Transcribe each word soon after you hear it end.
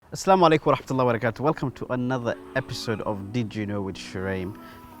Assalamu alaikum wa rahmatullahi wa barakatuh. Welcome to another episode of Did You Know with Shuraim.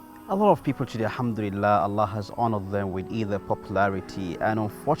 A lot of people today, alhamdulillah, Allah has honored them with either popularity, and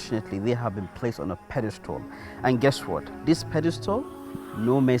unfortunately they have been placed on a pedestal. And guess what? This pedestal,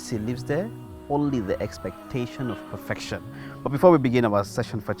 no mercy lives there, only the expectation of perfection. But before we begin our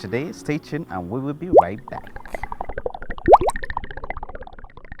session for today, stay tuned and we will be right back.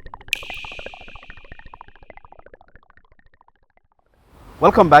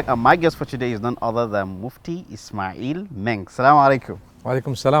 Welcome back, and my guest for today is none other than Mufti Menk. Assalamu alaikum.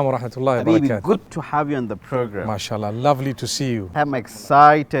 Walaikum salam wa rahmatullahi wa Habibi, barakatuh. good to have you on the program. MashaAllah, lovely to see you. I'm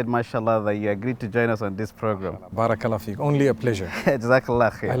excited, mashallah, that you agreed to join us on this program. Barakallah feek. Only a pleasure.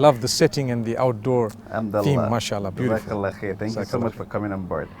 Jazakallah khair. I love the setting and the outdoor theme, mashallah, beautiful. Jazakallah khair. Thank you so Jazakallah much for coming on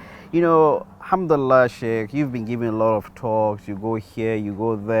board. You know, alhamdulillah, Sheikh, you've been giving a lot of talks. You go here, you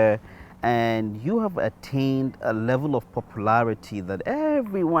go there, and you have attained a level of popularity that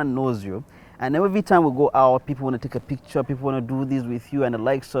everyone knows you. And every time we go out, people want to take a picture, people want to do this with you and the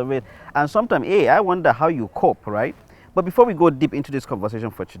likes of it. And sometimes, I wonder how you cope, right? But before we go deep into this conversation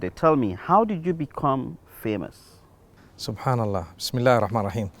for today, tell me, how did you become famous? Subhanallah. Bismillah ar-Rahman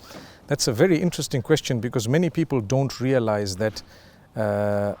ar-Rahim. That's a very interesting question because many people don't realize that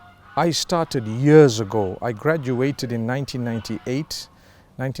I started years ago. I graduated in 1998.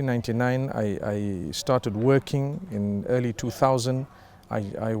 1999, I started working in early 2000.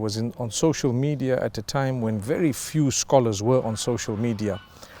 I was on social media at a time when very few scholars were on social media,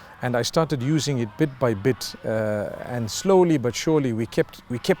 and I started using it bit by bit, and slowly but surely we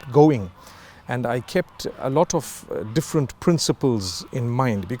kept going, and I kept a lot of different principles in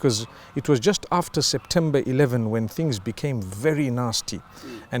mind because it was just after September 11 when things became very nasty,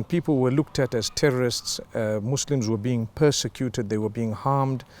 and people were looked at as terrorists. Muslims were being persecuted, they were being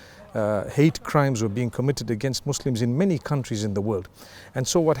harmed. Hate crimes were being committed against Muslims in many countries in the world. And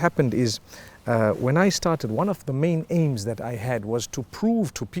so what happened is, when I started, one of the main aims that I had was to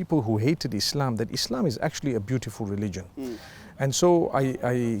prove to people who hated Islam that Islam is actually a beautiful religion. And so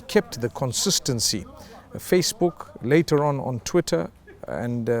I kept the consistency. Facebook, later on Twitter,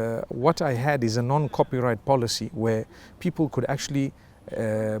 and what I had is a non-copyright policy where people could actually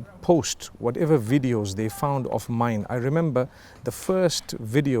post whatever videos they found of mine. I remember the first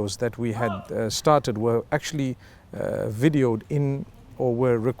videos that we had started were actually videoed in or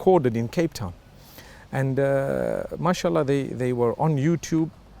were recorded in Cape Town, and mashallah they were on YouTube.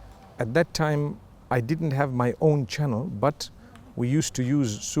 At that time I didn't have my own channel, but we used to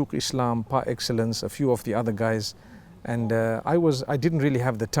use Souk Islam, Par Excellence, a few of the other guys, and I didn't really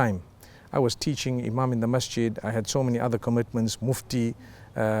have the time. I was teaching Imam in the masjid. I had so many other commitments, Mufti,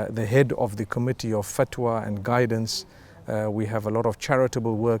 the head of the committee of fatwa and guidance. We have a lot of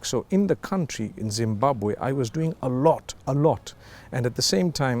charitable work. So in the country, in Zimbabwe, I was doing a lot. And at the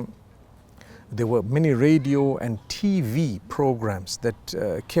same time, there were many radio and TV programs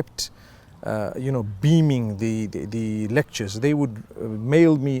that kept beaming the lectures. They would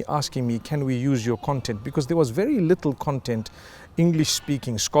mail me asking me, can we use your content? Because there was very little content,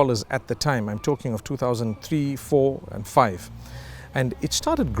 English-speaking scholars at the time. I'm talking of 2003, 4 and 5. And it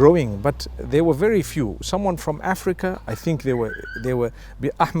started growing, but there were very few. Someone from Africa, I think they were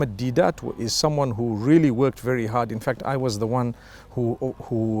Ahmed Didat is someone who really worked very hard. In fact, I was the one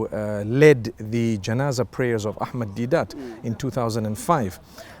who led the Janaza prayers of Ahmed Didat in 2005.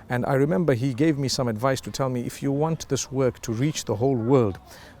 And I remember he gave me some advice to tell me, if you want this work to reach the whole world,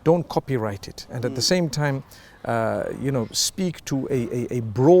 don't copyright it. And at the same time, speak to a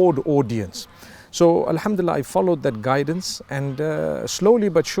broad audience. So alhamdulillah, I followed that guidance, and slowly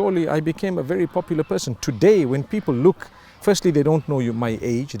but surely I became a very popular person. Today, when people look, firstly, they don't know my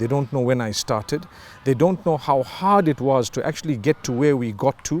age, they don't know when I started, they don't know how hard it was to actually get to where we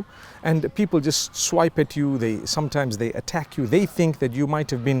got to, and people just swipe at you, sometimes they attack you, they think that you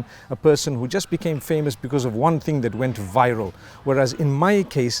might have been a person who just became famous because of one thing that went viral, whereas in my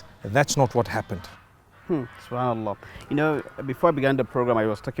case, that's not what happened. Subhanallah. You know, before I began the program, I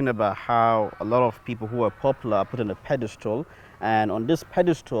was talking about how a lot of people who are popular are put on a pedestal, and on this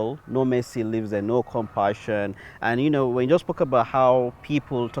pedestal, no mercy lives there, no compassion. And when you just spoke about how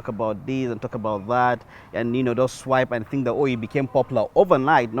people talk about this and talk about that, and just swipe and think that, you became popular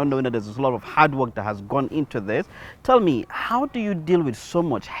overnight, not knowing that there's a lot of hard work that has gone into this. Tell me, how do you deal with so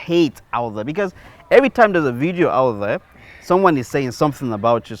much hate out there? Because every time there's a video out there, Someone is saying something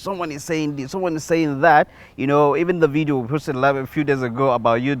about you. Someone is saying this. Someone is saying that. You know, even the video we posted live a few days ago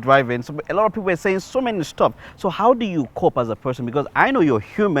about you driving. So a lot of people are saying so many stuff. So how do you cope as a person? Because I know you're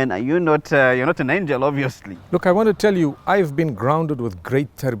human and you're not an angel, obviously. Look, I want to tell you, I've been grounded with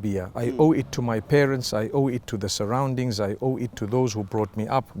great tarbiyah. I owe it to my parents. I owe it to the surroundings. I owe it to those who brought me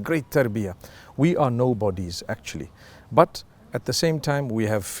up. Great tarbiyah. We are nobodies, actually. But at the same time, we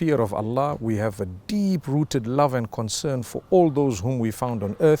have fear of Allah. We have a deep-rooted love and concern for all those whom we found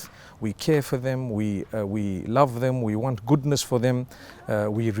on earth. We care for them. We love them. We want goodness for them.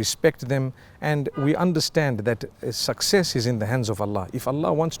 We respect them. And we understand that success is in the hands of Allah. If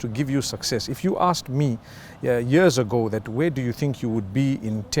Allah wants to give you success, if you asked me years ago that where do you think you would be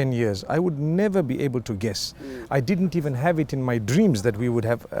in 10 years, I would never be able to guess. I didn't even have it in my dreams that we would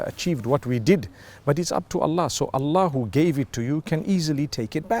have achieved what we did. But it's up to Allah. So Allah who gave it to you can easily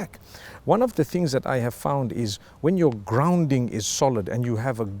take it back. One of the things that I have found is when your grounding is solid and you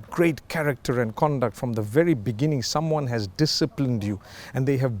have a great character and conduct from the very beginning, someone has disciplined you and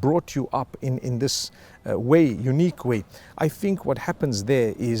they have brought you up in this unique way. I think what happens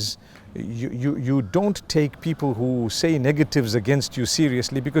there is you don't take people who say negatives against you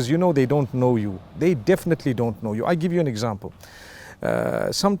seriously, because you know they don't know you. They definitely don't know you. I give you an example.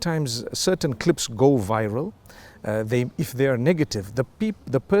 Sometimes certain clips go viral. If they are negative,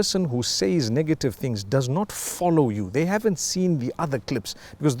 the person who says negative things does not follow you. They haven't seen the other clips,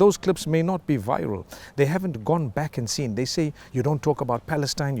 because those clips may not be viral. They haven't gone back and seen. They say, you don't talk about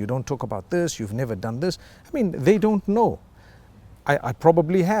Palestine, you don't talk about this, you've never done this. I mean, they don't know. I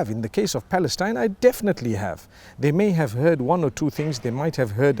probably have. In the case of Palestine, I definitely have. They may have heard one or two things. They might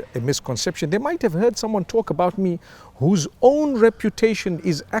have heard a misconception. They might have heard someone talk about me whose own reputation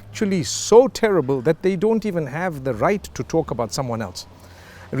is actually so terrible that they don't even have the right to talk about someone else.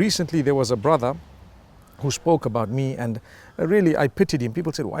 Recently, there was a brother who spoke about me, and really I pitied him.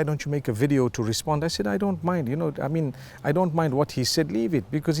 People said, why don't you make a video to respond? I said, I don't mind. I don't mind what he said. Leave it,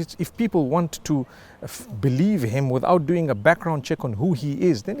 because if people want to believe him without doing a background check on who he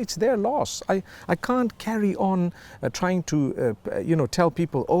is, then it's their loss. I can't carry on trying to tell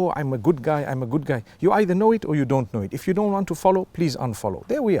people, oh, I'm a good guy, I'm a good guy. You either know it or you don't know it. If you don't want to follow, please unfollow.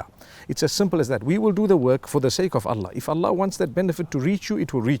 There we are. It's as simple as that. We will do the work for the sake of Allah. If Allah wants that benefit to reach you,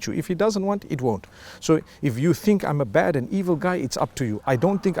 it will reach you. If He doesn't want, it won't. So if you think I'm a bad and evil guy, it's up to you. I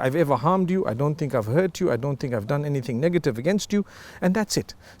don't think I've ever harmed you. I don't think I've hurt you. I don't think I've done anything negative against you. And that's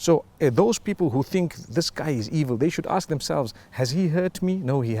it. So those people who think this guy is evil, they should ask themselves, has he hurt me?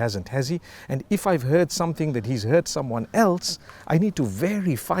 No, he hasn't. Has he? And if I've heard something that he's hurt someone else, I need to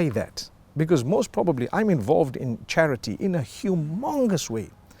verify that. Because most probably I'm involved in charity in a humongous way.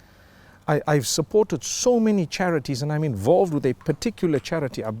 I've supported so many charities, and I'm involved with a particular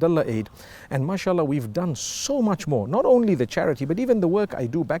charity, Abdullah Aid, and mashallah, we've done so much more. Not only the charity, but even the work I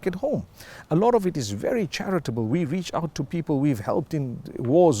do back at home. A lot of it is very charitable. We reach out to people. We've helped in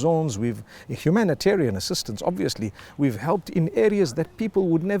war zones. We've humanitarian assistance, obviously. We've helped in areas that people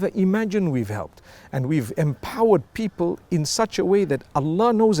would never imagine we've helped. And we've empowered people in such a way that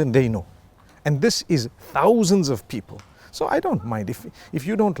Allah knows and they know. And this is thousands of people. So I don't mind. If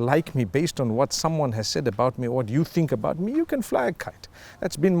you don't like me based on what someone has said about me or what you think about me, you can fly a kite.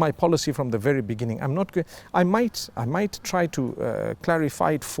 That's been my policy from the very beginning. I might try to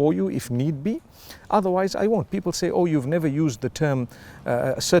clarify it for you if need be. Otherwise, I won't. People say, oh, you've never used the term,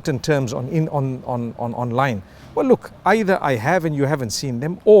 certain terms online. Well, look, either I have and you haven't seen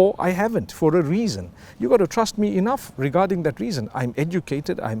them, or I haven't for a reason. You got to trust me enough regarding that reason. I'm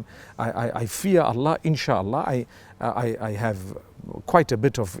educated. I fear Allah, inshallah. I have quite a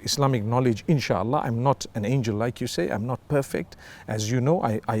bit of Islamic knowledge, inshallah. I'm not an angel like you say. I'm not perfect. As you know,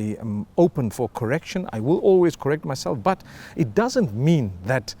 I am open for correction. I will always correct myself, but it doesn't mean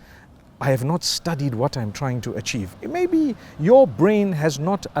that I have not studied what I'm trying to achieve. Maybe your brain has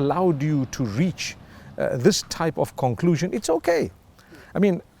not allowed you to reach this type of conclusion. It's okay. I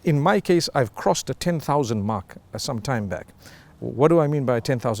mean, in my case, I've crossed the 10,000 mark some time back. What do I mean by a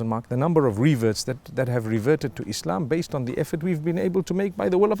 10,000 mark? The number of reverts that have reverted to Islam based on the effort we've been able to make by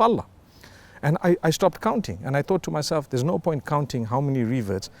the will of Allah. And I stopped counting, and I thought to myself, there's no point counting how many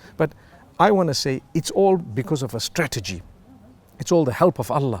reverts, but I want to say it's all because of a strategy. It's all the help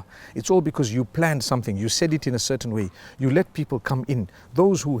of Allah. It's all because you planned something. You said it in a certain way. You let people come in.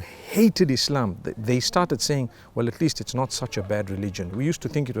 Those who hated Islam, they started saying, well, at least it's not such a bad religion. We used to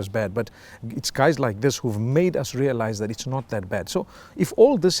think it was bad, but it's guys like this who've made us realize that it's not that bad. So if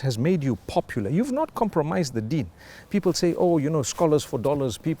all this has made you popular, you've not compromised the deen. People say, oh, you know, scholars for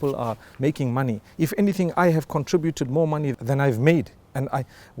dollars, people are making money. If anything, I have contributed more money than I've made And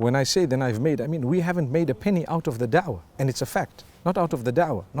when I say then I've made, I mean we haven't made a penny out of the da'wah, and it's a fact, not out of the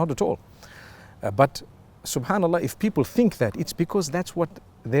da'wah, not at all. But subhanallah, if people think that, it's because that's what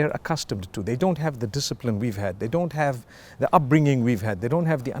they're accustomed to. They don't have the discipline we've had. They don't have the upbringing we've had. They don't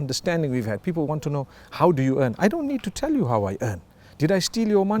have the understanding we've had. People want to know, how do you earn? I don't need to tell you how I earn. Did I steal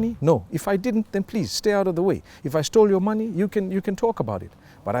your money? No. If I didn't, then please stay out of the way. If I stole your money, you can talk about it.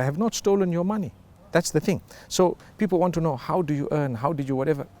 But I have not stolen your money. That's the thing. So people want to know, how do you earn? How did you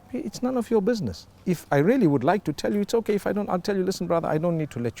whatever? It's none of your business. If I really would like to tell you, it's okay. If I don't, I'll tell you, listen, brother, I don't need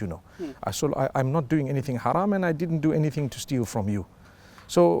to let you know. I'm not doing anything haram, and I didn't do anything to steal from you.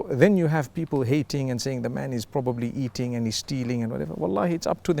 So then you have people hating and saying the man is probably eating and he's stealing and whatever. Wallahi, it's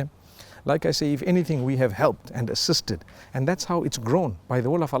up to them. Like I say, if anything, we have helped and assisted. And that's how it's grown, by the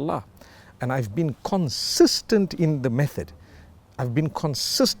will of Allah. And I've been consistent in the method. I've been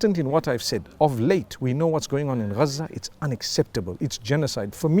consistent in what I've said. Of late, we know what's going on in Gaza. It's unacceptable. It's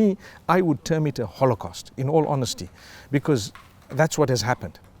genocide. For me, I would term it a Holocaust, in all honesty, because that's what has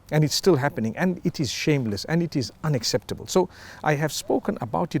happened. And it's still happening, and it is shameless, and it is unacceptable. So I have spoken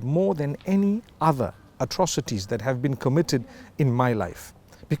about it more than any other atrocities that have been committed in my life.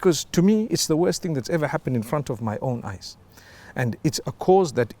 Because to me, it's the worst thing that's ever happened in front of my own eyes. And it's a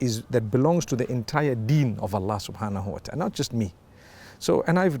cause that belongs to the entire deen of Allah subhanahu wa ta'ala, not just me. So,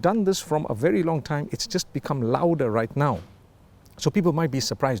 and I've done this from a very long time. It's just become louder right now. So people might be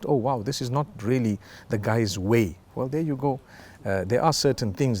surprised, oh wow, this is not really the guy's way. Well, there you go. There are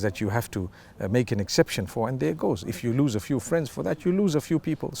certain things that you have to make an exception for, and there goes. If you lose a few friends for that, you lose a few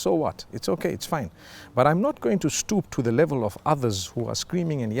people. So what? It's okay, it's fine. But I'm not going to stoop to the level of others who are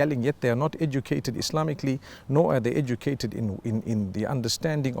screaming and yelling, yet they are not educated Islamically, nor are they educated in the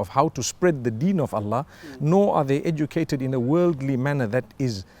understanding of how to spread the deen of Allah, nor are they educated in a worldly manner that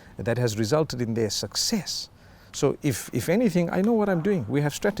has resulted in their success. So if anything, I know what I'm doing. We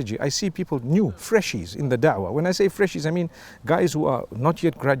have strategy. I see people new, freshies in the da'wah. When I say freshies, I mean guys who are not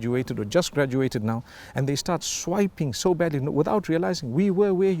yet graduated or just graduated now, and they start swiping so badly without realizing we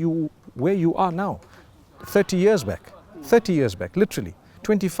were where you are now, 30 years back, literally,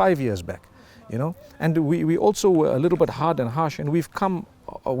 25 years back, you know. And we also were a little bit hard and harsh, and we've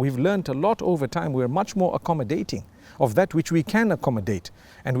learned a lot over time. We're much more accommodating of that which we can accommodate.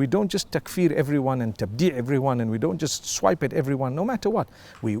 And we don't just takfir everyone and tabdi' everyone, and we don't just swipe at everyone, no matter what.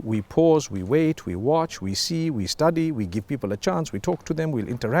 We pause, we wait, we watch, we see, we study, we give people a chance, we talk to them, we'll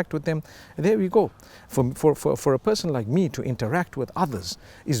interact with them. And there we go. For a person like me to interact with others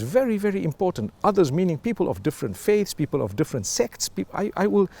is very, very important. Others meaning people of different faiths, people of different sects.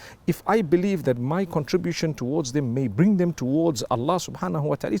 If I believe that my contribution towards them may bring them towards Allah subhanahu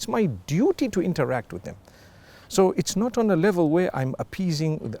wa ta'ala, it's my duty to interact with them. So it's not on a level where I'm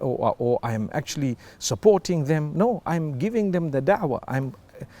appeasing or I'm actually supporting them. No, I'm giving them the da'wah.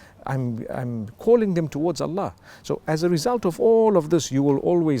 I'm calling them towards Allah. So as a result of all of this, you will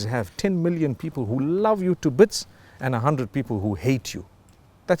always have 10 million people who love you to bits and 100 people who hate you.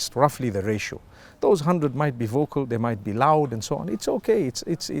 That's roughly the ratio. Those 100 might be vocal, they might be loud and so on. It's okay.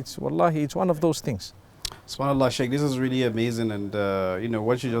 It's wallahi, it's one of those things. SubhanAllah, Sheikh, this is really amazing, and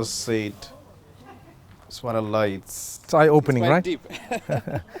what you just said, SubhanAllah, it's eye-opening, right? deep.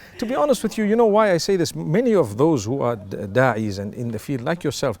 To be honest with you, you know why I say this? Many of those who are da'is and in the field, like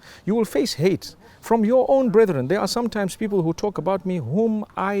yourself, you will face hate from your own brethren. There are sometimes people who talk about me whom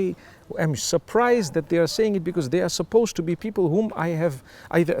I am surprised that they are saying it, because they are supposed to be people whom I have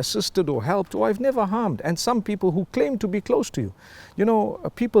either assisted or helped or I've never harmed. And some people who claim to be close to you. You know,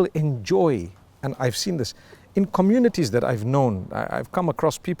 people enjoy, and I've seen this, in communities that I've known, I've come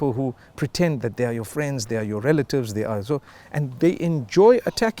across people who pretend that they are your friends, they are your relatives, and they enjoy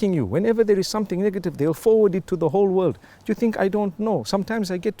attacking you. Whenever there is something negative, they'll forward it to the whole world. Do you think I don't know?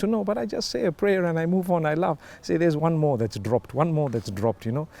 Sometimes I get to know, but I just say a prayer and I move on. I laugh. Say there's one more that's dropped,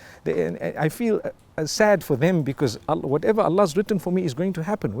 you know. I feel sad for them, because whatever Allah's written for me is going to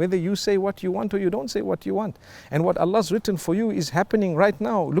happen, whether you say what you want or you don't say what you want. And what Allah's written for you is happening right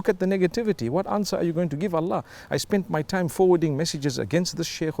now. Look at the negativity. What answer are you going to give Allah? I spent my time forwarding messages against this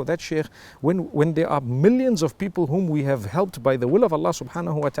sheikh or that sheikh when there are millions of people whom we have helped by the will of Allah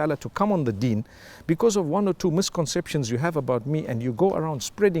subhanahu wa ta'ala to come on the deen. Because of one or two misconceptions you have about me, and you go around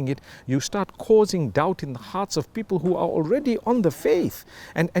spreading it, you start causing doubt in the hearts of people who are already on the faith,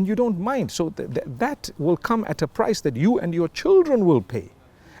 and you don't mind. So that will come at a price that you and your children will pay.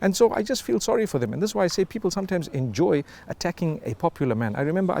 And so I just feel sorry for them. And this is why I say people sometimes enjoy attacking a popular man. I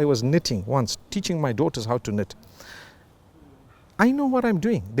remember I was knitting once, teaching my daughters how to knit. I know what I'm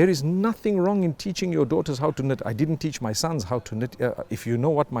doing. There is nothing wrong in teaching your daughters how to knit. I didn't teach my sons how to knit. If you know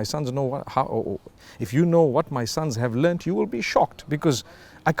what my sons know, if you know what my sons have learnt, you will be shocked, because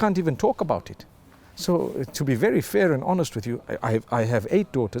I can't even talk about it. So to be very fair and honest with you, I have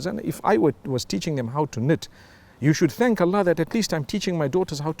 8 daughters, and if I was teaching them how to knit, you should thank Allah that at least I'm teaching my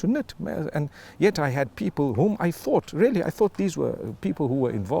daughters how to knit. And yet I had people whom I thought these were people who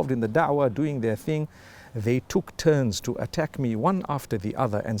were involved in the da'wah, doing their thing. They took turns to attack me one after the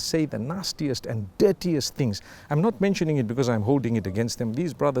other and say the nastiest and dirtiest things. I'm not mentioning it because I'm holding it against them.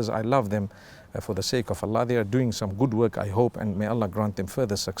 These brothers, I love them for the sake of Allah. They are doing some good work, I hope, and may Allah grant them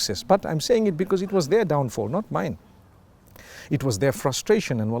further success. But I'm saying it because it was their downfall, not mine. It was their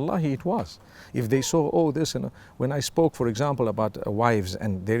frustration, and wallahi it was. If they saw, oh, this, and when I spoke, for example, about wives,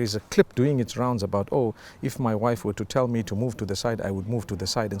 and there is a clip doing its rounds about, oh, if my wife were to tell me to move to the side, I would move to the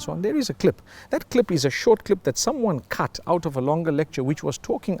side, and so on. There is a clip. That clip is a short clip that someone cut out of a longer lecture, which was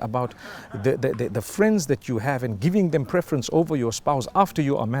talking about the friends that you have and giving them preference over your spouse after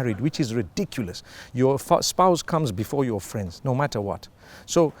you are married, which is ridiculous. Your spouse comes before your friends, no matter what.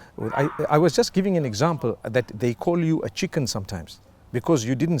 So I was just giving an example that they call you a chicken sometimes because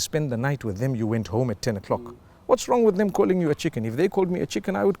you didn't spend the night with them, you went home at 10 o'clock. What's wrong with them calling you a chicken? If they called me a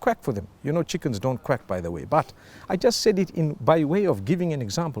chicken, I would quack for them. You know, chickens don't quack, by the way. But I just said it by way of giving an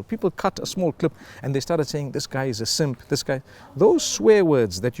example. People cut a small clip and they started saying, this guy is a simp, this guy. Those swear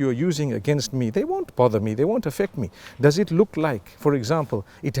words that you're using against me, they won't bother me, they won't affect me. Does it look like, for example,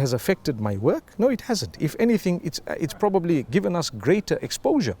 it has affected my work? No, it hasn't. If anything, it's probably given us greater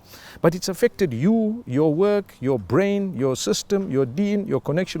exposure. But it's affected you, your work, your brain, your system, your deen, your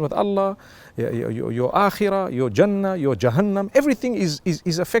connection with Allah, your akhirah, your Jannah, your Jahannam. Everything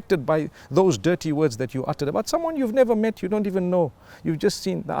is affected by those dirty words that you uttered about someone you've never met, you don't even know. You've just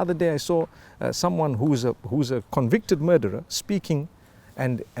seen. The other day I saw someone who's a convicted murderer speaking,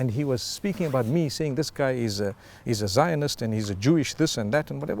 and he was speaking about me, saying this guy is a Zionist and he's a Jewish this and that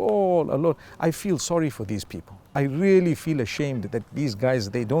and whatever. All alone. I feel sorry for these people. I really feel ashamed that these guys,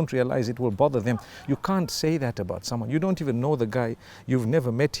 they don't realize it will bother them. You can't say that about someone. You don't even know the guy. You've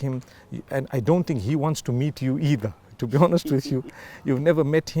never met him. And I don't think he wants to meet you either. To be honest with you, you've never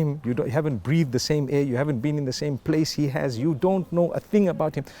met him. You haven't breathed the same air. You haven't been in the same place he has. You don't know a thing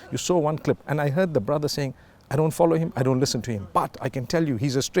about him. You saw one clip and I heard the brother saying, I don't follow him, I don't listen to him. But I can tell you,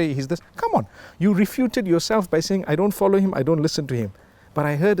 he's a stray, he's this. Come on, you refuted yourself by saying, I don't follow him, I don't listen to him. But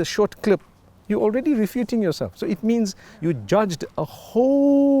I heard a short clip. You're already refuting yourself. So it means you judged a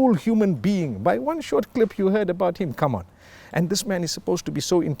whole human being by one short clip you heard about him. Come on. And this man is supposed to be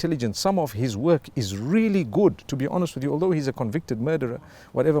so intelligent. Some of his work is really good, to be honest with you. Although he's a convicted murderer,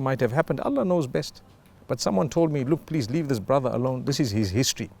 whatever might have happened, Allah knows best. But someone told me, look, please leave this brother alone. This is his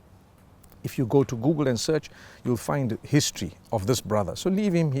history. If you go to Google and search, you'll find history of this brother. So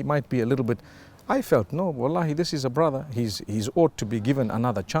leave him, he might be a little bit. I felt, no, wallahi, this is a brother. He's ought to be given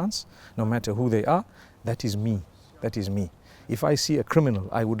another chance, no matter who they are. That is me. That is me. If I see a criminal,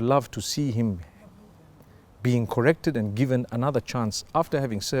 I would love to see him being corrected and given another chance after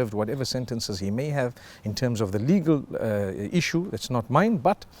having served whatever sentences he may have in terms of the legal issue. That's not mine,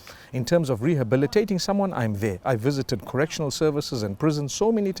 but in terms of rehabilitating someone, I'm there. I visited correctional services and prisons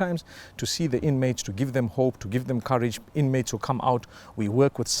so many times to see the inmates, to give them hope, to give them courage. Inmates who come out, we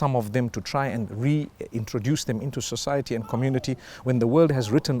work with some of them to try and reintroduce them into society and community. When the world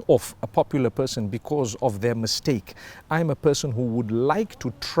has written off a popular person because of their mistake, I'm a person who would like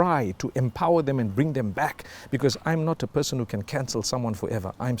to try to empower them and bring them back, because I'm not a person who can cancel someone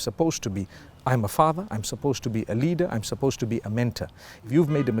forever. I'm a father, I'm supposed to be a leader, I'm supposed to be a mentor. If you've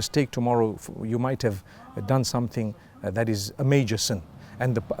made a mistake tomorrow, you might have done something that is a major sin,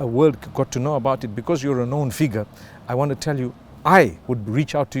 and the world got to know about it because you're a known figure. I want to tell you, I would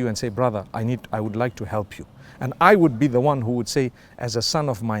reach out to you and say, brother, I would like to help you. And I would be the one who would say, as a son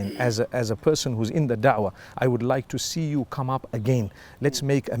of mine, as a person who's in the da'wah, I would like to see you come up again. Let's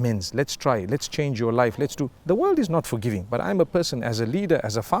make amends. Let's try. Let's change your life. Let's do. The world is not forgiving, but I'm a person, as a leader,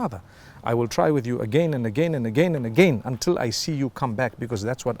 as a father, I will try with you again and again and again and again until I see you come back, because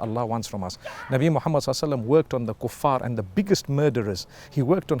that's what Allah wants from us. Nabi Muhammad ﷺ worked on the kuffar and the biggest murderers. He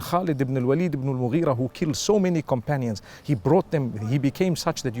worked on Khalid ibn al-Walid ibn al-Mughira, who killed so many companions. He brought them, he became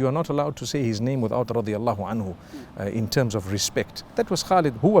such that you are not allowed to say his name without radiyallahu anhu in terms of respect. That was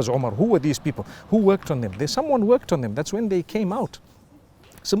Khalid. Who was Umar? Who were these people? Who worked on them? Someone worked on them. That's when they came out.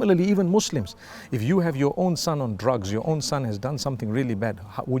 Similarly, even Muslims, if you have your own son on drugs, your own son has done something really bad,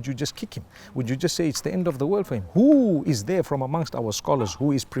 would you just kick him? Would you just say it's the end of the world for him? Who is there from amongst our scholars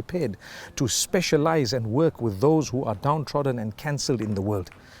who is prepared to specialize and work with those who are downtrodden and cancelled in the world?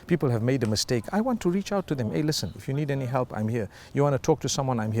 People have made a mistake. I want to reach out to them. Hey, listen, if you need any help, I'm here. You want to talk to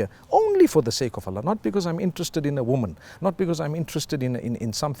someone, I'm here. Only for the sake of Allah. Not because I'm interested in a woman. Not because I'm interested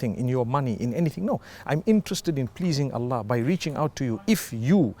in something, in your money, in anything. No, I'm interested in pleasing Allah by reaching out to you. If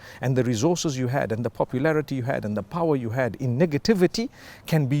you and the resources you had and the popularity you had and the power you had in negativity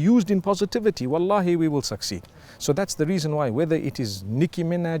can be used in positivity, wallahi, we will succeed. So that's the reason why, whether it is Nicki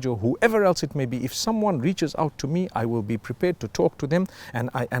Minaj or whoever else it may be, if someone reaches out to me, I will be prepared to talk to them, and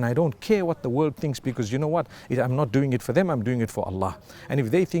I don't care what the world thinks, because you know what, I'm not doing it for them, I'm doing it for Allah. And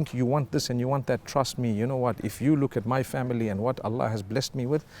if they think you want this and you want that, trust me, you know what, if you look at my family and what Allah has blessed me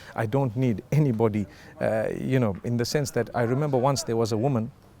with, I don't need anybody, in the sense that I remember once there was a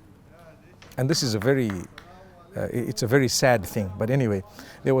woman, and this is it's a very sad thing, but anyway,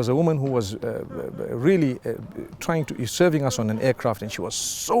 there was a woman who was really serving us on an aircraft, and she was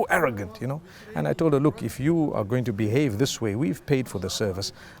so arrogant, and I told her, look, if you are going to behave this way, we've paid for the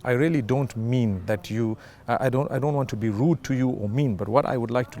service. I really don't mean that I don't want to be rude to you or mean, but what I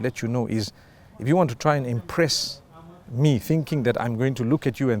would like to let you know is, if you want to try and impress me thinking that I'm going to look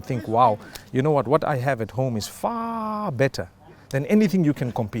at you and think, wow, you know what I have at home is far better than anything you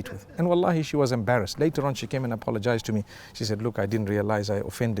can compete with. And wallahi, she was embarrassed. Later on, she came and apologized to me. She said, look, I didn't realize I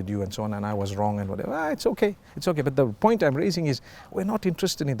offended you and so on, and I was wrong and whatever. It's okay. It's okay. But the point I'm raising is, we're not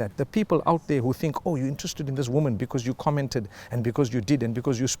interested in that. The people out there who think, oh, you're interested in this woman because you commented and because you did and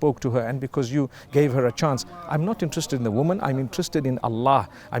because you spoke to her and because you gave her a chance. I'm not interested in the woman. I'm interested in Allah.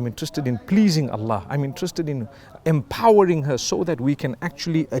 I'm interested in pleasing Allah. I'm interested in empowering her so that we can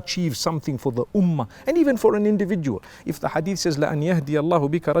actually achieve something for the ummah and even for an individual. If the hadith says, لأن يهدي الله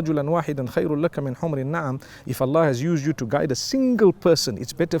بك رجلا واحدا خير لك من حمر النعم, if Allah has used you to guide a single person,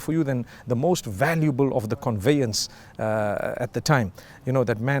 it's better for you than the most valuable of the conveyance at the time,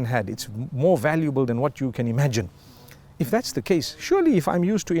 that man had. It's more valuable than what you can imagine. If that's the case, surely if I'm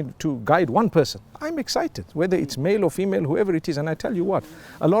used to guide one person, I'm excited, whether it's male or female, whoever it is. And I tell you what,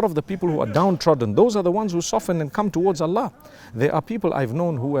 a lot of the people who are downtrodden, those are the ones who soften and come towards Allah. There are people I've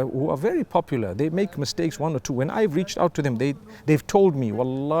known who are very popular. They make mistakes, one or two. When I've reached out to them, they've told me,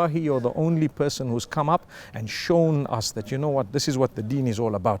 wallahi, you're the only person who's come up and shown us that, you know what, this is what the deen is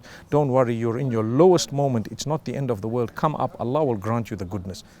all about. Don't worry, you're in your lowest moment. It's not the end of the world. Come up, Allah will grant you the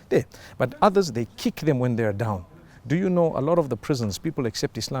goodness. There. But others, they kick them when they're down. Do you know, a lot of the prisons, people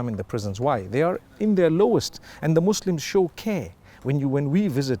accept Islam in the prisons. Why? They are in their lowest, and the Muslims show care. When we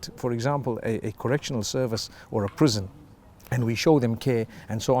visit, for example, a correctional service or a prison, and we show them care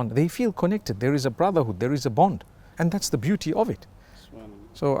and so on, they feel connected. There is a brotherhood, there is a bond, and that's the beauty of it.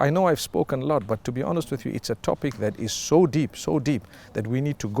 So I know I've spoken a lot, but to be honest with you, it's a topic that is so deep that we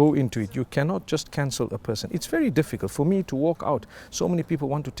need to go into it. You cannot just cancel a person. It's very difficult for me to walk out. So many people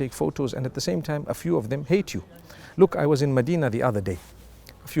want to take photos, and at the same time, a few of them hate you. Look, I was in Medina the other day,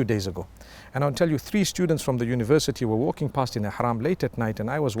 a few days ago, and I'll tell you, 3 students from the university were walking past in Ihram late at night, and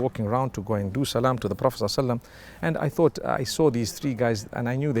I was walking around to go and do salam to the Prophet ﷺ, and I thought, I saw these 3 guys, and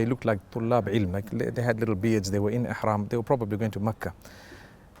I knew they looked like Tullab Ilm, like they had little beards, they were in Ihram, they were probably going to Mecca.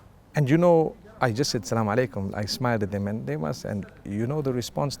 And I just said, Salam Alaikum, I smiled at them, and the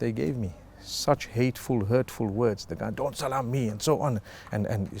response they gave me? Such hateful, hurtful words. The guy, don't salam me, and so on,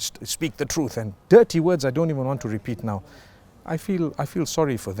 and speak the truth, and dirty words I don't even want to repeat now. I feel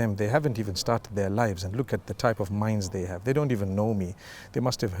sorry for them. They haven't even started their lives, and look at the type of minds they have. They don't even know me. They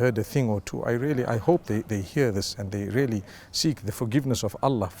must have heard a thing or two. I hope they hear this and they really seek the forgiveness of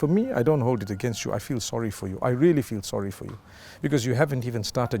Allah. For me, I don't hold it against you. I feel sorry for you. I really feel sorry for you, because you haven't even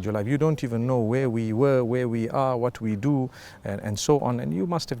started your life. You don't even know where we were, where we are, what we do, and so on. And you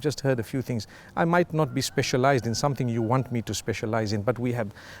must have just heard a few things. I might not be specialized in something you want me to specialize in, but we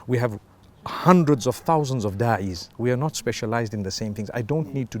have hundreds of thousands of da'is. We are not specialized in the same things. I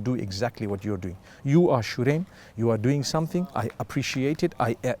don't need to do exactly what you're doing. You are Shuraim, you are doing something, I appreciate it.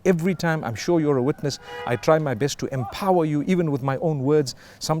 Every time, I'm sure you're a witness, I try my best to empower you, even with my own words.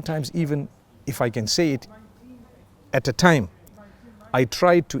 Sometimes even, if I can say it, at a time, I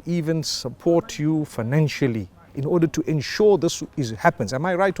try to even support you financially in order to ensure this happens. Am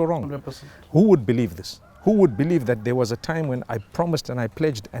I right or wrong? 100%. Who would believe this? Who would believe that there was a time when I promised and I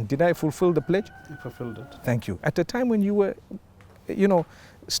pledged, and did I fulfill the pledge? You fulfilled it. Thank you. At a time when you were,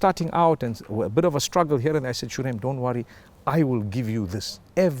 starting out and a bit of a struggle here, and I said, Shuraim, don't worry, I will give you this.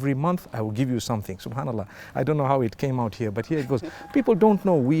 Every month I will give you something. Subhanallah. I don't know how it came out here, but here it goes. People don't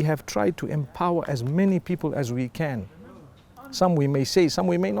know. We have tried to empower as many people as we can. Some we may say, some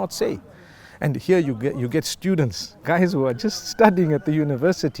we may not say. And here you get students, guys who are just studying at the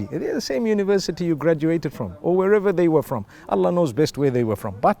university. They're the same university you graduated from, or wherever they were from. Allah knows best where they were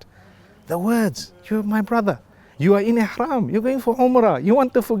from. But the words, you're my brother. You are in ihram, you're going for umrah, you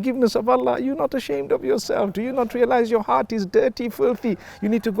want the forgiveness of Allah, you're not ashamed of yourself. Do you not realize your heart is dirty, filthy? You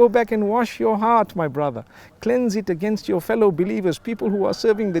need to go back and wash your heart, my brother. Cleanse it against your fellow believers, people who are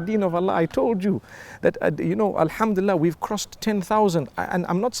serving the deen of Allah. I told you that, alhamdulillah, we've crossed 10,000. And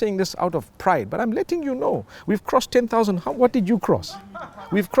I'm not saying this out of pride, but I'm letting you know. We've crossed 10,000. What did you cross?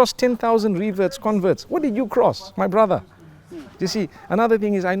 We've crossed 10,000 reverts, converts. What did you cross, my brother? You see, another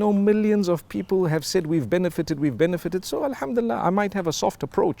thing is, I know millions of people have said we've benefited. So alhamdulillah, I might have a soft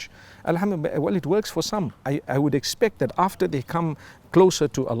approach. Alhamdulillah, well, it works for some. I would expect that after they come closer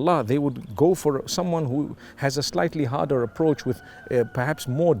to Allah, they would go for someone who has a slightly harder approach with perhaps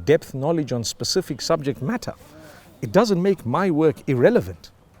more depth knowledge on specific subject matter. It doesn't make my work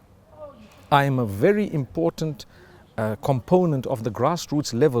irrelevant. I am a very important component of the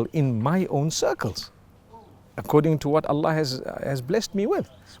grassroots level in my own circles, according to what Allah has blessed me with.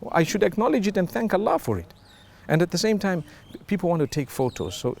 So I should acknowledge it and thank Allah for it. And at the same time, people want to take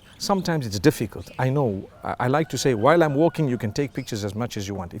photos. So sometimes it's difficult. I know. I like to say, while I'm walking, you can take pictures as much as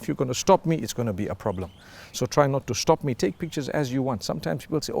you want. If you're going to stop me, it's going to be a problem. So try not to stop me. Take pictures as you want. Sometimes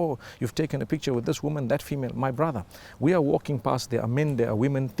people say, oh, you've taken a picture with this woman, that female. My brother, we are walking past. There are men, there are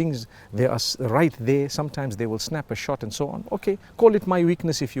women. Things, they are right there. Sometimes they will snap a shot and so on. Okay, call it my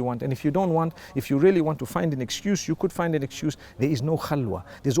weakness if you want. And if you don't want, if you really want to find an excuse, you could find an excuse. There is no khalwa.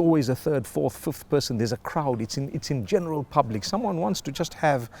 There's always a third, fourth, fifth person. There's a crowd. It's in general public. Someone wants to just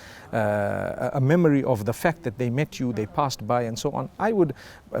have a memory of the fact that they met you, they passed by and so on. I would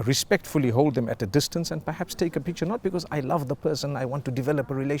respectfully hold them at a distance and perhaps take a picture, not because I love the person, I want to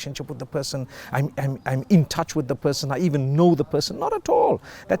develop a relationship with the person, I'm in touch with the person, I even know the person. Not at all.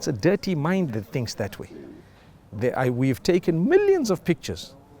 That's a dirty mind that thinks that way. We've taken millions of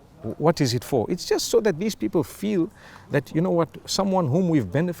pictures. What is it for? It's just so that these people feel that, you know what, someone whom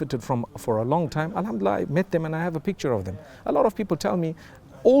we've benefited from for a long time, alhamdulillah, I met them and I have a picture of them. A lot of people tell me,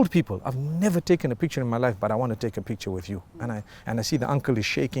 old people, I've never taken a picture in my life, but I want to take a picture with you. And I see the uncle is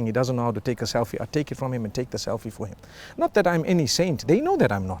shaking, he doesn't know how to take a selfie. I take it from him and take the selfie for him. Not that I'm any saint. They know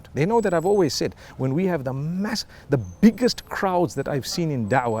that I'm not. They know that I've always said, when we have the biggest crowds that I've seen in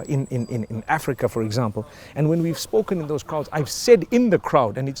da'wah, in Africa, for example, and when we've spoken in those crowds, I've said in the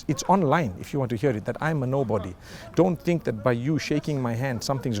crowd, and it's online if you want to hear it, that I'm a nobody. Don't think that by you shaking my hand,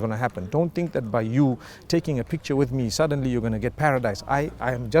 something's going to happen. Don't think that by you taking a picture with me, suddenly you're going to get paradise. I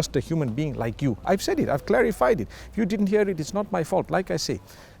am just a human being like you. I've said it, I've clarified it. If you didn't hear it, it's not my fault. Like I say,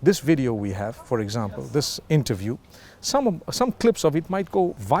 this video we have, for example, this interview, some clips of it might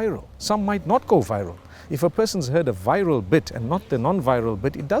go viral, some might not go viral. If a person's heard a viral bit and not the non-viral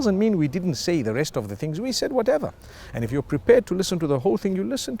bit, it doesn't mean we didn't say the rest of the things. We said whatever. And if you're prepared to listen to the whole thing, you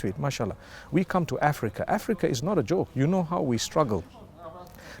listen to it, mashallah. We come to Africa. Africa is not a joke. You know how we struggle.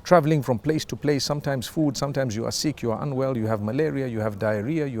 Traveling from place to place, sometimes food, sometimes you are sick, you are unwell, you have malaria, you have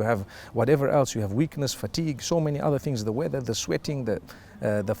diarrhea, you have whatever else, you have weakness, fatigue, so many other things, the weather, the sweating,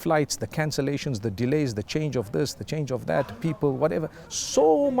 the flights, the cancellations, the delays, the change of this, the change of that, people, whatever,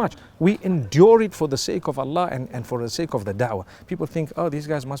 so much. We endure it for the sake of Allah and for the sake of the da'wah. People think, oh, these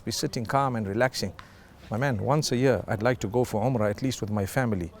guys must be sitting calm and relaxing. My man, once a year, I'd like to go for Umrah, at least with my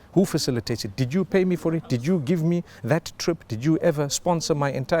family. Who facilitates it? Did you pay me for it? Did you give me that trip? Did you ever sponsor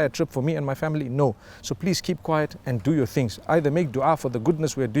my entire trip for me and my family? No. So please keep quiet and do your things. Either make dua for the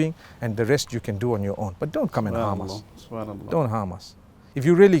goodness we're doing and the rest you can do on your own. But don't come and harm us. Don't harm us. If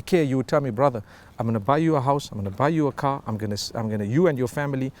you really care, you would tell me, brother, I'm going to buy you a house, I'm going to buy you a car, you and your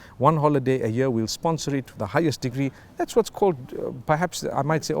family, one holiday a year, we'll sponsor it to the highest degree. That's what's called, perhaps I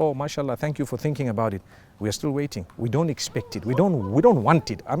might say, oh, mashallah, thank you for thinking about it. We are still waiting. We don't expect it. We don't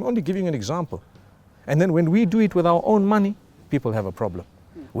want it. I'm only giving you an example. And then when we do it with our own money, people have a problem.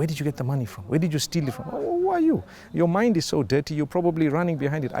 Where did you get the money from? Where did you steal it from? Oh, who are you? Your mind is so dirty, you're probably running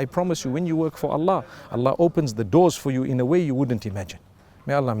behind it. I promise you, when you work for Allah, Allah opens the doors for you in a way you wouldn't imagine.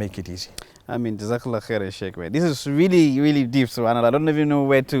 May Allah make it easy. I mean, Jazakallah khair, Sheikh. This is really, really deep, subhanAllah. I don't even know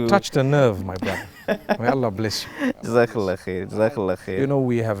where to... Touch the nerve, my brother. May Allah bless you. Jazakallah khair, Jazakallah khair. You know,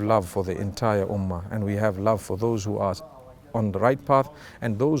 we have love for the entire ummah, and we have love for those who are on the right path,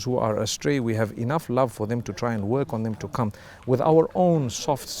 and those who are astray, we have enough love for them to try and work on them to come with our own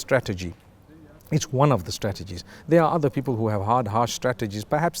soft strategy. It's one of the strategies. There are other people who have hard, harsh strategies.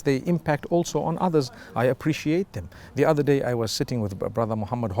 Perhaps they impact also on others. I appreciate them. The other day I was sitting with Brother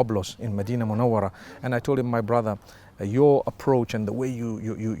Muhammad Hoblos in Medina Munawwara, and I told him, my brother, your approach and the way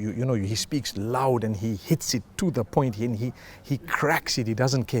he speaks loud and he hits it to the point and he cracks it, he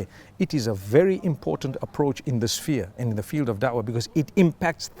doesn't care. It is a very important approach in the sphere, in the field of da'wah, because it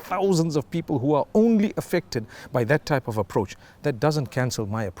impacts thousands of people who are only affected by that type of approach. That doesn't cancel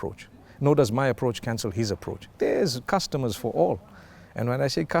my approach. nor does my approach cancel his approach. There's customers for all. And when I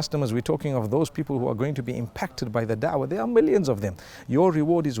say customers, we're talking of those people who are going to be impacted by the da'wah. There are millions of them. Your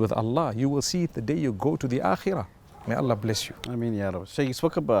reward is with Allah. You will see it the day you go to the akhirah. May Allah bless you. I mean, yeah. So you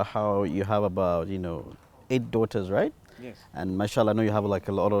spoke about how you have about, 8 daughters, right? Yes. And mashallah, I know you have like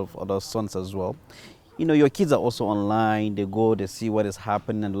a lot of other sons as well. Your kids are also online. They go, they see what is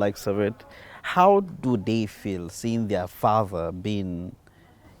happening and likes of it. How do they feel seeing their father being,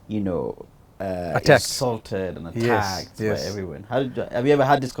 Attacked, insulted and attacked by everyone? Have you ever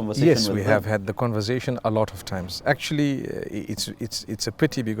had this conversation? Yes, with we them? have had the conversation a lot of times. Actually, it's a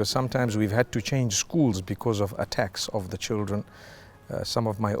pity because sometimes we've had to change schools because of attacks of the children. Some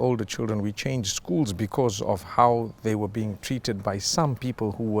of my older children, we changed schools because of how they were being treated by some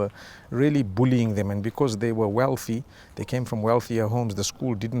people who were really bullying them, and because they were wealthy, they came from wealthier homes, the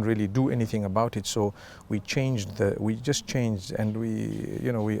school didn't really do anything about it, so we just changed and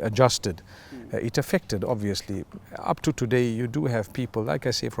we adjusted. It affected, obviously. Up to today, you do have people, like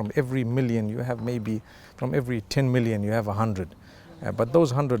I say, from every million you have maybe, from every 10 million you have 100. But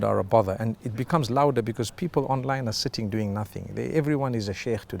those 100 are a bother, and it becomes louder because people online are sitting doing nothing. Everyone is a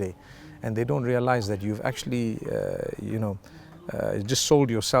sheikh today, and they don't realize that you've actually, just sold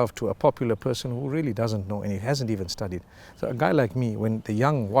yourself to a popular person who really doesn't know and he hasn't even studied. So a guy like me, when the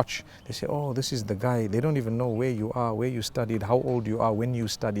young watch, they say, oh, this is the guy. They don't even know where you are, where you studied, how old you are, when you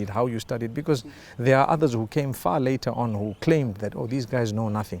studied, how you studied, because there are others who came far later on who claimed that, oh, these guys know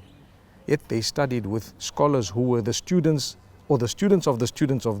nothing. Yet they studied with scholars who were the students or the students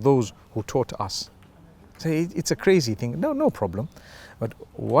of those who taught us. So it's a crazy thing. No problem. But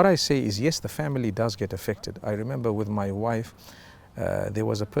what I say is, yes, the family does get affected. I remember with my wife, there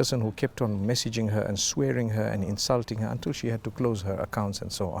was a person who kept on messaging her and swearing her and insulting her until she had to close her accounts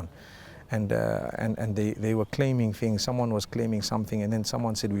and so on. And they were claiming things. Someone was claiming something, and then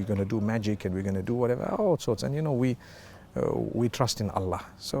someone said, we're going to do magic and we're going to do whatever, all sorts. And we trust in Allah.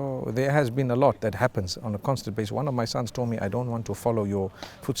 So there has been a lot that happens on a constant basis. One of my sons told me, I don't want to follow your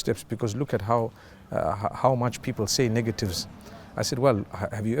footsteps because look at how much people say negatives. I said, well,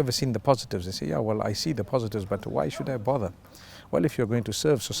 have you ever seen the positives? They say, yeah, well, I see the positives, but why should I bother? Well, if you're going to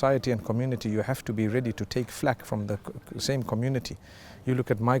serve society and community, you have to be ready to take flack from the same community. You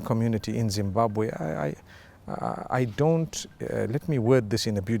look at my community in Zimbabwe, I don't, let me word this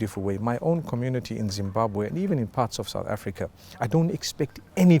in a beautiful way. My own community in Zimbabwe and even in parts of South Africa, I don't expect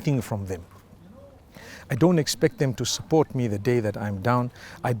anything from them. I don't expect them to support me the day that I'm down.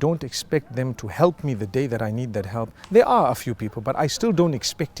 I don't expect them to help me the day that I need that help. There are a few people, but I still don't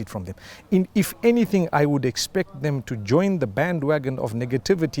expect it from them. If anything, I would expect them to join the bandwagon of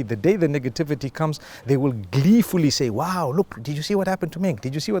negativity. The day the negativity comes, they will gleefully say, wow, look, did you see what happened to Menk?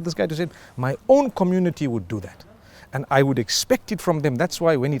 Did you see what this guy just said? My own community would do that. And I would expect it from them. That's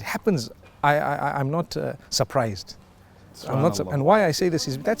why when it happens, I'm not surprised. And why I say this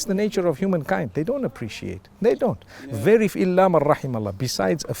is that's the nature of humankind. They don't appreciate. They don't. Very illa man rahimallah.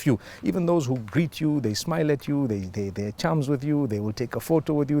 Besides a few, even those who greet you, they smile at you, they're chums with you, they will take a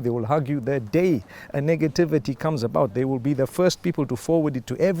photo with you, they will hug you. The day a negativity comes about, they will be the first people to forward it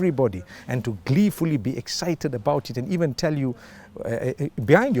to everybody and to gleefully be excited about it and even tell you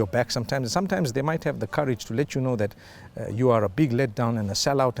behind your back sometimes they might have the courage to let you know that you are a big letdown and a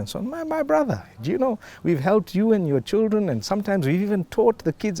sellout and so on. My brother, do you know, we've helped you and your children, and sometimes we've even taught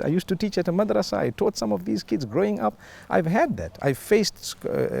the kids. I used to teach at a madrasa. I taught some of these kids growing up. I've had that. I've faced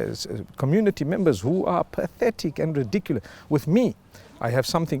community members who are pathetic and ridiculous. With me, I have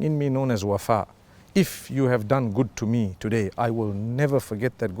something in me known as wafa. If you have done good to me today, I will never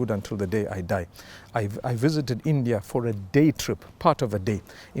forget that good until the day I die. I visited India for a day trip, part of a day,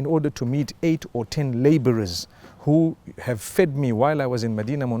 in order to meet 8 or 10 laborers who have fed me while I was in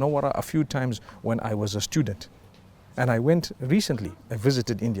Medina Munawwara a few times when I was a student. And I went recently, I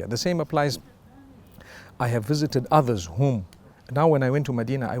visited India. The same applies. I have visited others whom now when I went to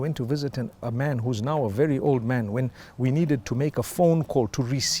Medina, I went to visit a man who's now a very old man. When we needed to make a phone call to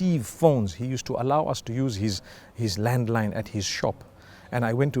receive phones, he used to allow us to use his landline at his shop. And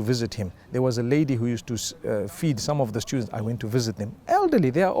I went to visit him. There was a lady who used to feed some of the students. I went to visit them.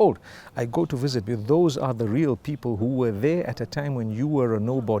 Elderly, they are old. I go to visit because those are the real people who were there at a time when you were a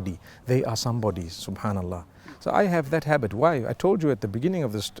nobody. They are somebodies, subhanallah. So I have that habit. Why? I told you at the beginning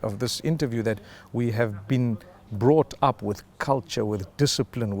of this interview that we have been brought up with culture, with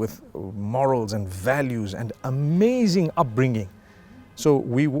discipline, with morals and values and amazing upbringing. So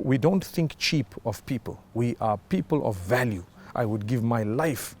we don't think cheap of people. We are people of value. I would give my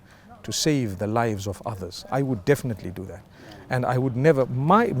life to save the lives of others. I would definitely do that. And I would never,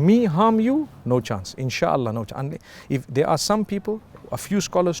 me harm you, no chance. Inshallah, no chance. If there are some people, a few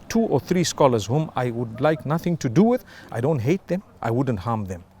scholars, 2 or 3 scholars whom I would like nothing to do with. I don't hate them, I wouldn't harm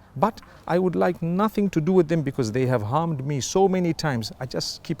them. But I would like nothing to do with them because they have harmed me so many times. I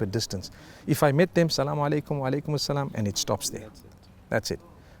just keep a distance. If I met them, Salaam alaikum, wa alaikum assalam, and it stops there. That's it.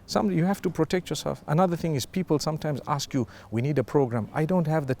 You have to protect yourself. Another thing is people sometimes ask you, we need a program. I don't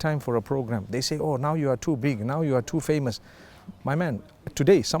have the time for a program. They say, oh, now you are too big, now you are too famous. My man,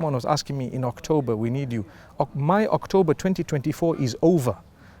 today someone was asking me, in October, we need you. My October 2024 is over.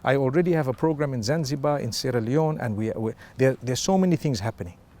 I already have a program in Zanzibar, in Sierra Leone, and there's so many things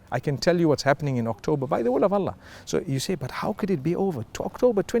happening. I can tell you what's happening in October by the will of Allah. So you say, but how could it be over? To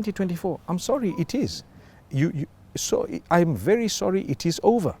October 2024. I'm sorry, it is. So I'm very sorry, it is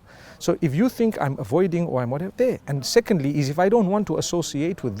over. So if you think I'm avoiding or I'm whatever, there. And secondly is if I don't want to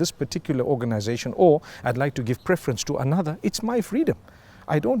associate with this particular organization or I'd like to give preference to another, it's my freedom.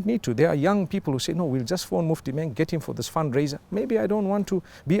 I don't need to. There are young people who say, no, we'll just phone Mufti Menk, get him for this fundraiser. Maybe I don't want to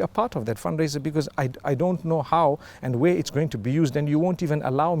be a part of that fundraiser because I don't know how and where it's going to be used, and you won't even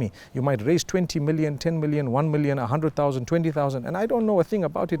allow me. You might raise 20 million, 10 million, 1 million, 100,000, 20,000, and I don't know a thing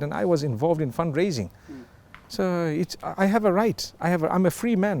about it, and I was involved in fundraising. So I have a right. I'm a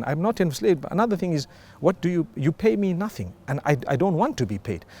free man. I'm not enslaved. But another thing is, you pay me nothing, and I don't want to be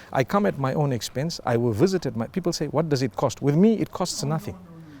paid. I come at my own expense. I will visit at people say, what does it cost? With me, it costs nothing.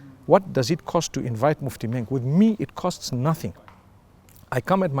 What does it cost to invite Mufti Menk? With me, it costs nothing. I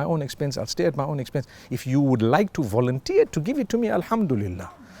come at my own expense. I'll stay at my own expense. If you would like to volunteer to give it to me,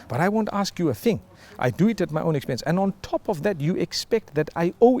 alhamdulillah. But I won't ask you a thing. I do it at my own expense. And on top of that, you expect that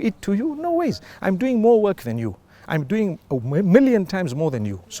I owe it to you? No ways. I'm doing more work than you. I'm doing a million times more than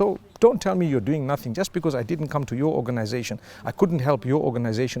you. So don't tell me you're doing nothing just because I didn't come to your organization. I couldn't help your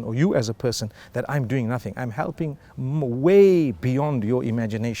organization or you as a person, that I'm doing nothing. I'm helping way beyond your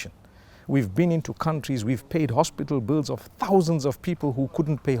imagination. We've been into countries, we've paid hospital bills of thousands of people who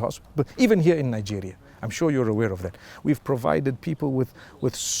couldn't pay hospital, even here in Nigeria. I'm sure you're aware of that. We've provided people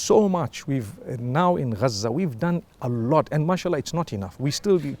with so much. We've now in Gaza, we've done a lot. And mashallah, it's not enough. We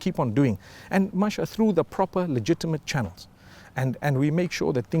still keep on doing. And mashallah, through the proper legitimate channels. And we make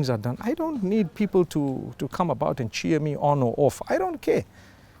sure that things are done. I don't need people to come about and cheer me on or off. I don't care.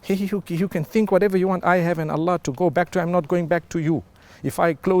 You can think whatever you want. I have an Allah to go back to. I'm not going back to you. If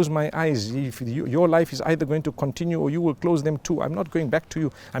I close my eyes, if your life is either going to continue or you will close them too. I'm not going back to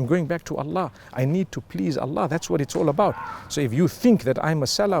you. I'm going back to Allah. I need to please Allah. That's what it's all about. So if you think that I'm a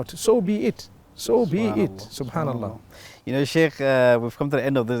sellout, so be it. So be it. Subhanallah. You know, Sheikh, we've come to the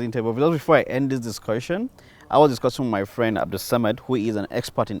end of this interview. But just before I end this discussion, I was discussing with my friend Abdul Samad, who is an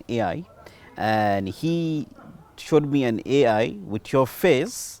expert in AI. And he showed me an AI with your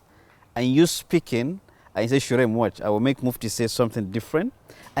face and you speaking. I said, Shuraim, watch, I will make Mufti say something different.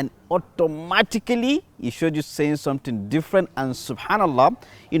 And automatically, he showed you saying something different. And subhanallah,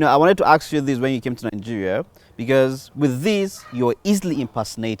 you know, I wanted to ask you this when you came to Nigeria, because with this, you're easily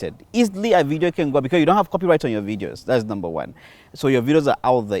impersonated. Easily a video can go, because you don't have copyright on your videos. That's number one. So your videos are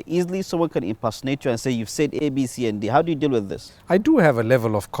out there. Easily someone can impersonate you and say, you've said A, B, C, and D. How do you deal with this? I do have a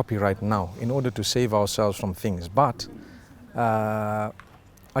level of copyright now in order to save ourselves from things. But I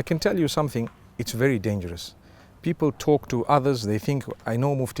can tell you something. It's very dangerous. People talk to others, they think, I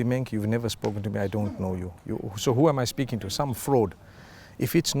know Mufti Menk, you've never spoken to me, I don't know you. So who am I speaking to? Some fraud.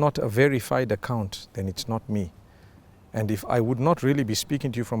 If it's not a verified account, then it's not me. And if I would not really be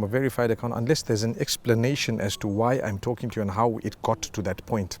speaking to you from a verified account, unless there's an explanation as to why I'm talking to you and how it got to that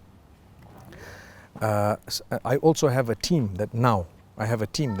point. I also have a team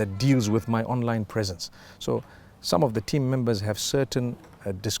that deals with my online presence. So some of the team members have certain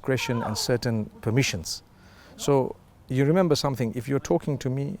discretion and certain permissions. So you remember something, if you're talking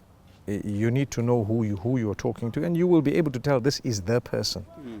to me, you need to know who you're talking to, and you will be able to tell this is the person,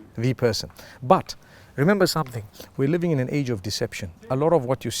 the person. But remember something, we're living in an age of deception. A lot of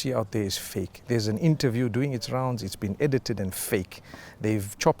what you see out there is fake. There's an interview doing its rounds, it's been edited and fake.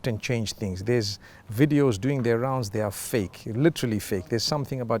 They've chopped and changed things. There's videos doing their rounds, they are fake, literally fake. There's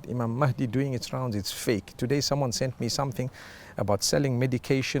something about Imam Mahdi doing its rounds, it's fake. Today someone sent me something about selling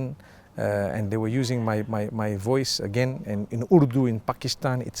medication and they were using my voice again, and in Urdu in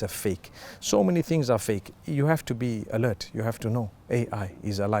Pakistan, it's a fake. So many things are fake. You have to be alert, you have to know AI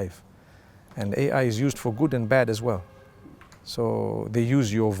is alive. And AI is used for good and bad as well. So they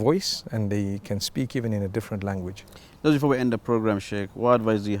use your voice and they can speak even in a different language. Just before we end the program, Sheikh, what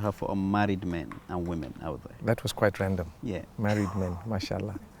advice do you have for married men and women out there? That was quite random. Yeah. Married men,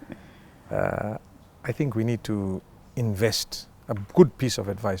 mashallah. I think we need to invest. A good piece of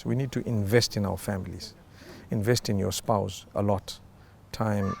advice, we need to invest in our families. Invest in your spouse a lot.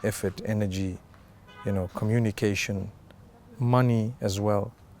 Time, effort, energy, communication, money as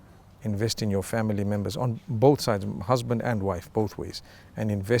well. Invest in your family members on both sides, husband and wife, both ways.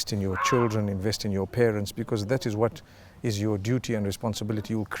 And invest in your children, invest in your parents, because that is what is your duty and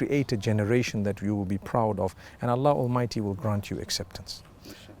responsibility. You will create a generation that you will be proud of, and Allah Almighty will grant you acceptance.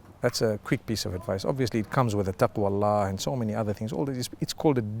 That's a quick piece of advice. Obviously, it comes with the taqwa Allah and so many other things. All this, it's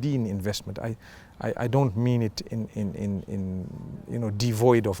called a deen investment. I don't mean it in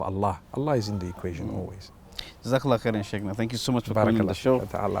devoid of Allah. Allah is in the equation always. Jazakallah khairan, Shaykhna. Thank you so much for coming on the show.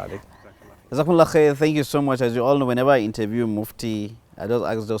 Barakallah. Jazakumullah khair. Thank you so much. As you all know, whenever I interview Mufti, I just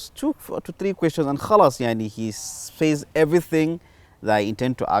ask those 2 to 3 questions, and khalas, yani, he says everything that I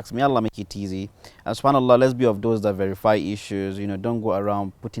intend to ask. May Allah make it easy. And subhanAllah, let's be of those that verify issues. Don't go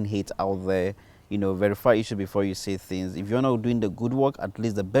around putting hate out there. Verify issues before you say things. If you're not doing the good work, at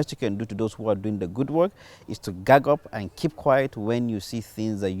least the best you can do to those who are doing the good work is to gag up and keep quiet when you see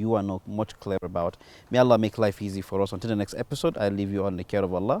things that you are not much clear about. May Allah make life easy for us. Until the next episode, I leave you on the care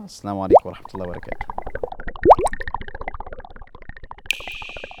of Allah. Assalamu alaikum wa rahmatullahi wa barakatuh.